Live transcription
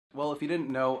well, if you didn't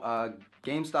know,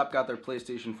 GameStop got their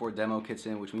PlayStation 4 demo kits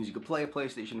in, which means you can play a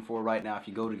PlayStation 4 right now if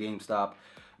you go to GameStop.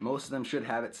 Most of them should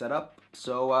have it set up,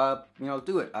 so, you know,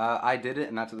 do it. I did it,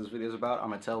 and that's what this video is about. I'm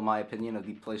going to tell my opinion of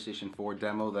the PlayStation 4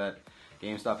 demo that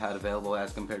GameStop had available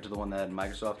as compared to the one that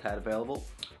Microsoft had available.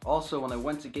 Also, when I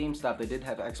went to GameStop, they did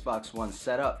have Xbox One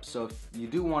set up, so if you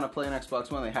do want to play an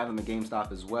Xbox One, they have them at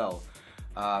GameStop as well.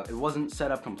 It wasn't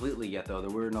set up completely yet, though. There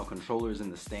were no controllers in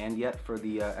the stand yet for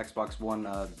the Xbox One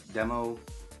demo,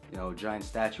 you know, giant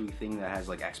statue thing that has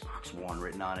like Xbox One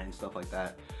written on it and stuff like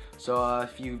that. So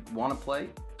if you want to play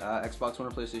Xbox One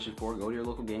or PlayStation 4, go to your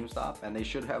local GameStop, and they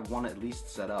should have one at least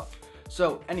set up.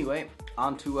 So anyway,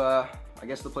 on to I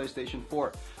guess the PlayStation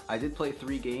 4. I did play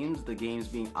 3 games, the games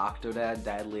being Octodad,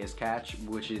 Dadliest Catch,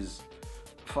 which is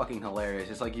fucking hilarious.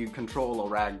 It's like you control a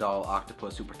ragdoll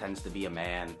octopus who pretends to be a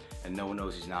man, and no one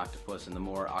knows he's an octopus, and the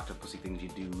more octopusy things you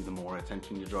do, the more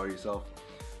attention you draw yourself.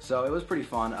 So it was pretty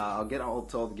fun. I'll get to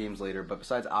all the games later, but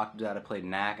besides Octodad, I played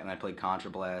Knack and I played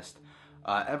Contrablast.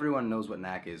 Everyone knows what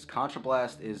Knack is.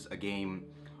 Contrablast is a game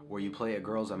where you play a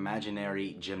girl's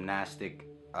imaginary gymnastic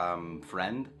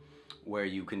friend, where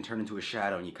you can turn into a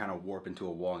shadow and you kind of warp into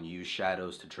a wall and you use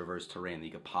shadows to traverse terrain.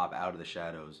 You can pop out of the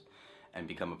shadows and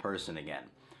become a person again.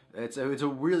 It's a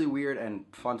really weird and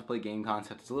fun to play game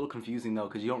concept. It's a little confusing though,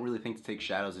 because you don't really think to take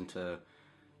shadows into,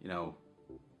 you know,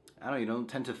 I don't know, you don't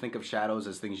tend to think of shadows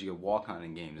as things you can walk on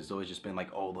in games. It's always just been like,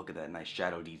 oh, look at that nice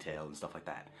shadow detail and stuff like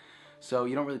that. So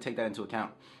you don't really take that into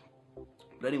account.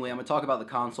 But anyway, I'm going to talk about the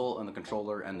console and the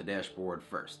controller and the dashboard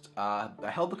first. I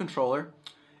held the controller.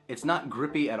 It's not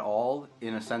grippy at all,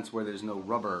 in a sense where there's no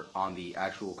rubber on the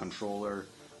actual controller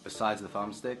besides the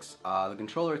thumbsticks. The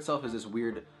controller itself is this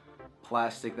weird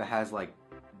plastic that has like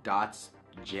dots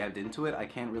jabbed into it. I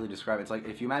can't really describe it. It's like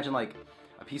if you imagine like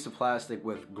a piece of plastic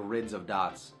with grids of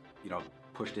dots, you know,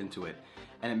 pushed into it,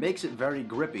 and it makes it very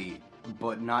grippy,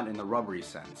 but not in the rubbery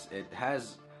sense. It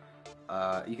has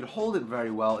you can hold it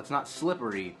very well. It's not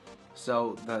slippery,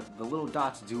 so the little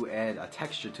dots do add a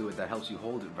texture to it that helps you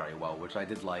hold it very well, which I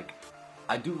did like.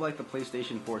 I do like the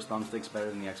PlayStation 4's thumbsticks better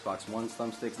than the Xbox One's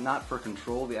thumbsticks. Not for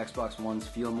control, the Xbox Ones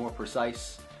feel more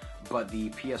precise, but the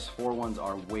PS4 ones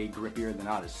are way grippier. They're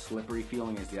not as slippery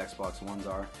feeling as the Xbox Ones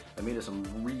are. They made it some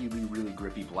really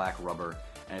grippy black rubber,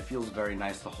 and it feels very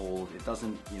nice to hold. It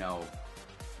doesn't,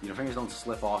 your fingers don't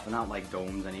slip off. They're not like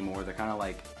domes anymore. They're kind of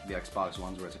like the Xbox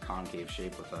Ones where it's a concave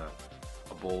shape with a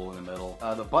bowl in the middle.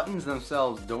 The buttons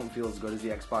themselves don't feel as good as the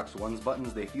Xbox One's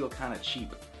buttons. They feel kind of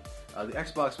cheap. The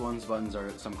Xbox One's buttons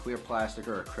are some clear plastic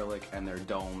or acrylic, and they're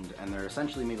domed, and they're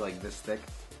essentially made like this thick.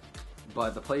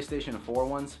 But the PlayStation 4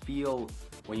 ones feel,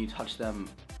 when you touch them,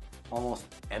 almost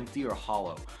empty or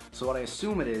hollow. So what I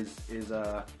assume it is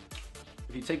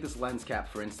if you take this lens cap,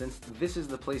 for instance, this is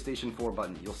the PlayStation 4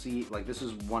 button. You'll see, like, this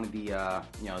is one of the,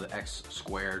 the X,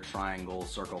 square, triangle,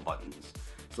 circle buttons.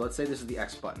 So let's say this is the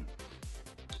X button.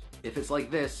 If it's like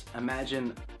this,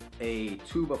 imagine a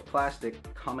tube of plastic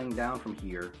coming down from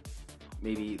here,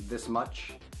 maybe this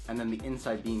much, and then the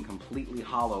inside being completely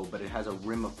hollow, but it has a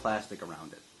rim of plastic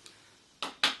around it.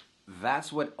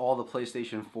 That's what all the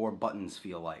PlayStation 4 buttons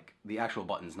feel like. The actual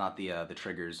buttons, not the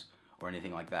triggers or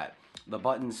anything like that. The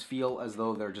buttons feel as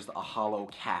though they're just a hollow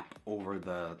cap over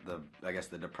the I guess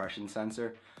the depression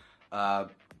sensor.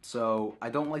 So I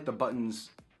don't like the buttons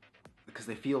because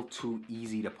they feel too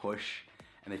easy to push,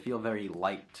 and they feel very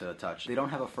light to touch. They don't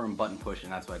have a firm button push,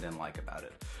 and that's what I didn't like about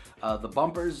it. The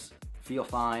bumpers feel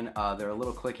fine. They're a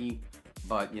little clicky,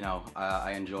 but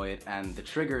I enjoy it. And the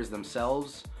triggers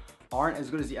themselves aren't as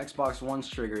good as the Xbox One's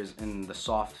triggers in the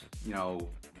soft,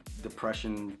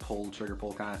 depression pull, trigger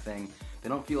pull kind of thing. They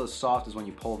don't feel as soft as when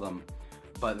you pull them,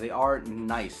 but they are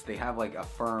nice. They have like a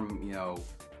firm,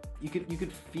 you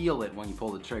could feel it when you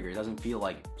pull the trigger. It doesn't feel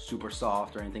like super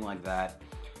soft or anything like that.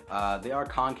 They are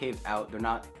concaved out. They're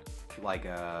not like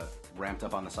ramped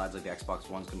up on the sides like the Xbox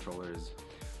One's controllers.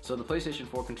 So the PlayStation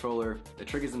 4 controller, the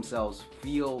triggers themselves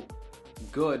feel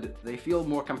good. They feel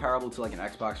more comparable to like an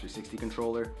Xbox 360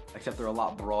 controller, except they're a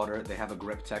lot broader. They have a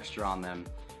grip texture on them,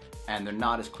 and they're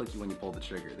not as clicky when you pull the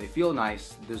trigger. They feel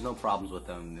nice. There's no problems with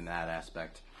them in that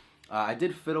aspect. I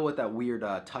did fiddle with that weird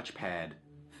touchpad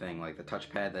thing, like the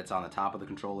touchpad that's on the top of the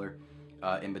controller,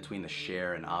 in between the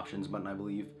share and options button, I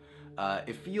believe.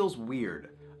 It feels weird.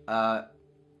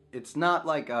 It's not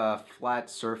like a flat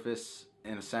surface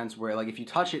in a sense where, like, if you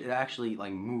touch it, it actually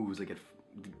like moves, like it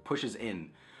pushes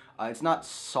in. It's not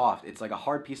soft. It's like a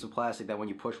hard piece of plastic that when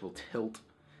you push will tilt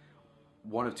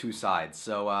one of two sides.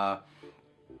 So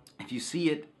if you see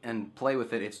it and play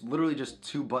with it, it's literally just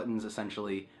 2 buttons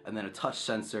essentially, and then a touch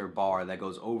sensor bar that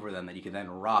goes over them that you can then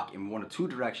rock in one of 2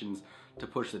 directions to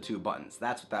push the two buttons.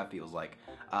 That's what that feels like.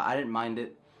 I didn't mind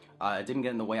it. It didn't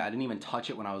get in the way. I didn't even touch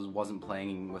it when I wasn't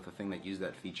playing with the thing that used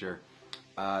that feature.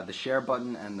 The share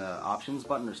button and the options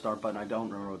button or start button, I don't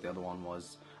remember what the other one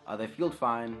was. They felt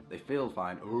fine. They felt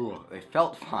fine. Ooh, they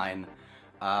felt fine.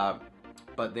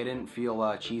 But they didn't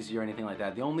feel cheesy or anything like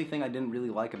that. The only thing I didn't really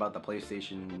like about the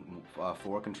PlayStation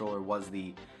 4 controller was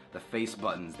the face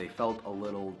buttons. They felt a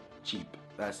little cheap.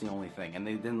 That's the only thing. And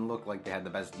they didn't look like they had the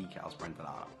best decals printed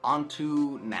on them. On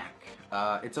to Knack.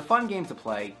 It's a fun game to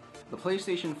play. The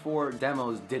PlayStation 4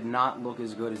 demos did not look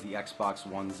as good as the Xbox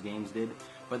One's games did,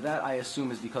 but that I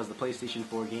assume is because the PlayStation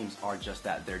 4 games are just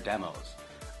that, they're demos.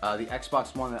 The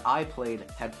Xbox One that I played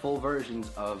had full versions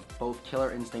of both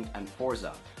Killer Instinct and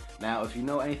Forza. Now, if you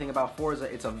know anything about Forza,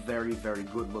 it's a very, very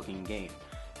good looking game.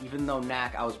 Even though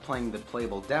Knack, I was playing the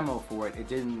playable demo for it, it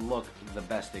didn't look the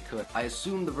best it could. I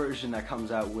assume the version that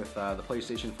comes out with the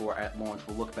PlayStation 4 at launch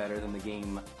will look better than the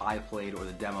game I played or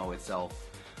the demo itself.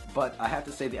 But I have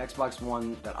to say the Xbox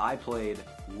One that I played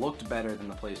looked better than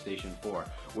the PlayStation 4,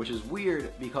 which is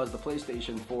weird because the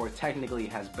PlayStation 4 technically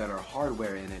has better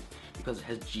hardware in it because it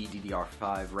has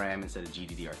GDDR5 RAM instead of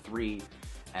GDDR3,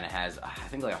 and it has, I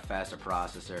think, like a faster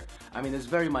processor. I mean, there's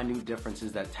very minute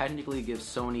differences that technically give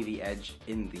Sony the edge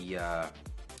in the,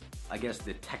 I guess,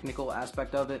 the technical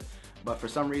aspect of it, but for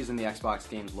some reason the Xbox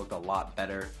games looked a lot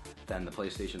better than the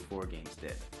PlayStation 4 games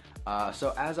did.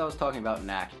 So as I was talking about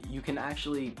Knack, you can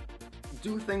actually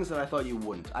do things that I thought you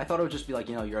wouldn't. I thought it would just be like,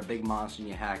 you know, you're a big monster and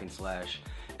you hack and slash.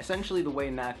 Essentially the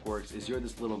way Knack works is you're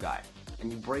this little guy,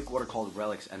 and you break what are called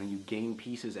relics, and then you gain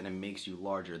pieces and it makes you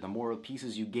larger. The more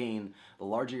pieces you gain, the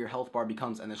larger your health bar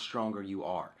becomes and the stronger you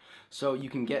are. So you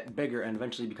can get bigger and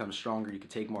eventually become stronger, you can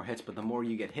take more hits, but the more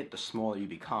you get hit, the smaller you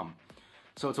become.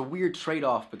 So it's a weird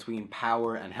trade-off between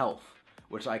power and health,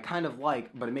 which I kind of like,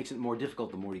 but it makes it more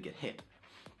difficult the more you get hit.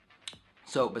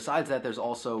 So besides that, there's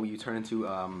also, you turn into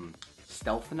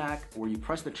Stealth Knack, where you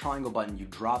press the triangle button, you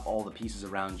drop all the pieces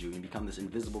around you, and you become this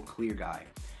invisible clear guy.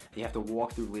 You have to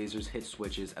walk through lasers, hit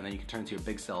switches, and then you can turn to your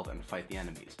big self and fight the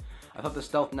enemies. I thought the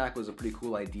Stealth Knack was a pretty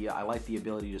cool idea. I like the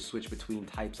ability to switch between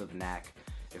types of Knack,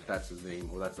 if that's his name,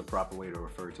 or that's the proper way to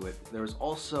refer to it. There's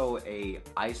also a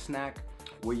Ice Knack,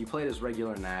 where you play it as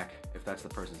regular Knack, if that's the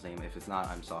person's name. If it's not,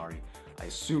 I'm sorry. I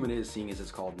assume it is, seeing as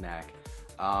it's called Knack.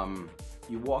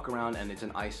 You walk around and it's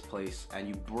an ice place, and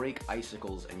you break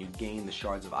icicles and you gain the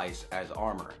shards of ice as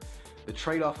armor. The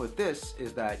trade-off with this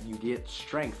is that you get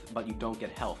strength, but you don't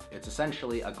get health. It's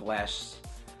essentially a glass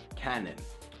cannon,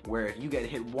 where if you get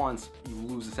hit once, you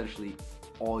lose essentially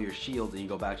all your shields and you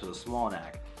go back to the small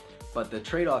Knack. But the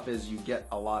trade-off is you get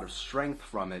a lot of strength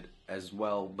from it as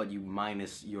well, but you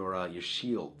minus your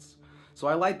shields. So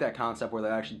I like that concept where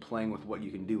they're actually playing with what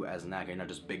you can do as a Knack. You're not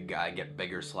just big guy, get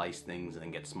bigger, slice things, and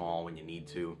then get small when you need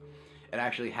to. It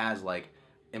actually has like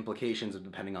implications of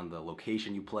depending on the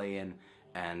location you play in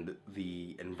and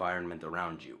the environment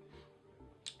around you.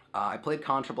 I played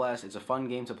Contrablast. It's a fun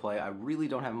game to play. I really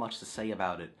don't have much to say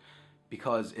about it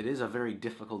because it is a very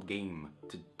difficult game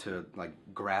to like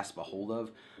grasp a hold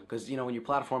of. Because, you know, when you're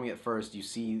platforming at first, you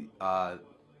see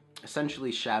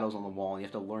essentially shadows on the wall, and you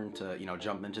have to learn to, you know,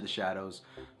 jump into the shadows,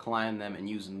 climb them, and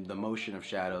use the motion of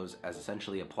shadows as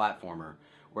essentially a platformer,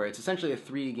 where it's essentially a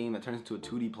 3D game that turns into a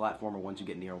 2D platformer once you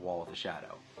get near a wall with a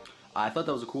shadow. I thought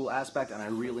that was a cool aspect, and I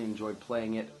really enjoyed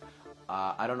playing it.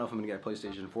 I don't know if I'm going to get a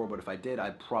PlayStation 4, but if I did,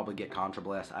 I'd probably get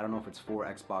Contrablast. I don't know if it's for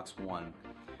Xbox One,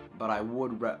 but I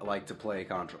would like to play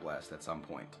Contrablast at some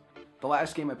point. The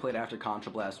last game I played after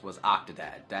Contrablast was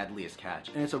Octodad, Dadliest Catch,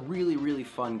 and it's a really, really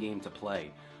fun game to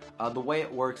play. The way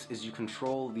it works is you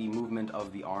control the movement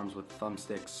of the arms with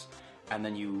thumbsticks, and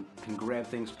then you can grab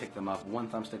things, pick them up. One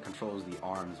thumbstick controls the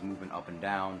arms movement up and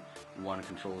down, one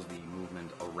controls the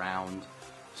movement around.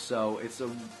 So it's a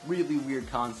really weird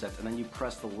concept, and then you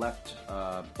press the left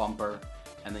bumper,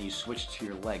 and then you switch to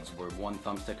your legs, where one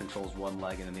thumbstick controls one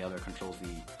leg, and then the other controls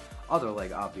the other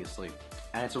leg, obviously.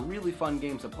 And it's a really fun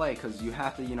game to play, because you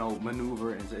have to, you know,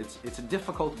 maneuver, and it's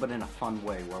difficult, but in a fun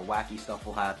way, where wacky stuff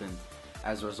will happen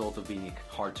as a result of being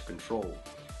hard to control.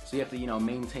 So you have to, you know,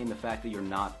 maintain the fact that you're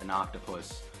not an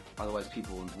octopus, otherwise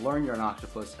people learn you're an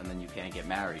octopus and then you can't get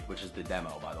married, which is the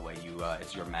demo, by the way.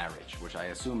 It's your marriage, which I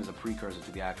assume is a precursor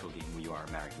to the actual game where you are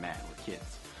a married man with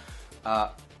kids.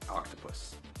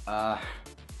 Octopus.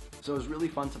 So it was really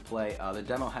fun to play. The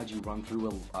demo had you run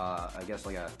through I guess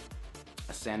like a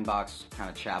sandbox kind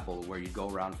of chapel where you'd go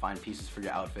around, find pieces for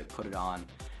your outfit, put it on.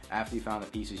 After you found the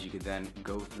pieces, you could then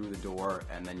go through the door,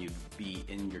 and then you'd be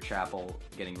in your chapel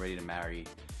getting ready to marry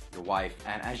your wife.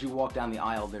 And as you walk down the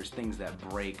aisle, there's things that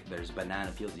break, there's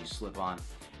banana peels that you slip on,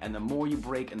 and the more you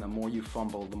break and the more you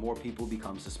fumble, the more people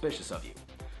become suspicious of you.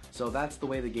 So that's the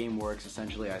way the game works,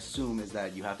 essentially, I assume, is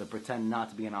that you have to pretend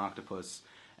not to be an octopus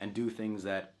and do things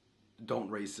that don't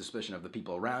raise suspicion of the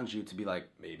people around you to be like,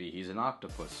 maybe he's an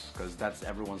octopus, because that's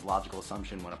everyone's logical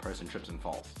assumption when a person trips and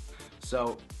falls.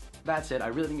 So that's it. I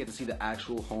really didn't get to see the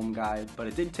actual home guide, but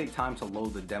it did take time to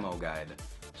load the demo guide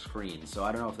screen. So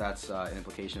I don't know if that's an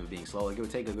implication of being slow. Like, it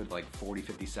would take a good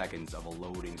 40-50 seconds of a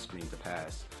loading screen to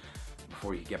pass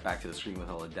before you get back to the screen with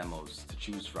all the demos to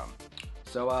choose from.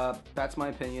 So that's my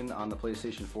opinion on the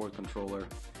PlayStation 4 controller,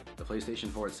 the PlayStation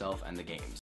 4 itself, and the games.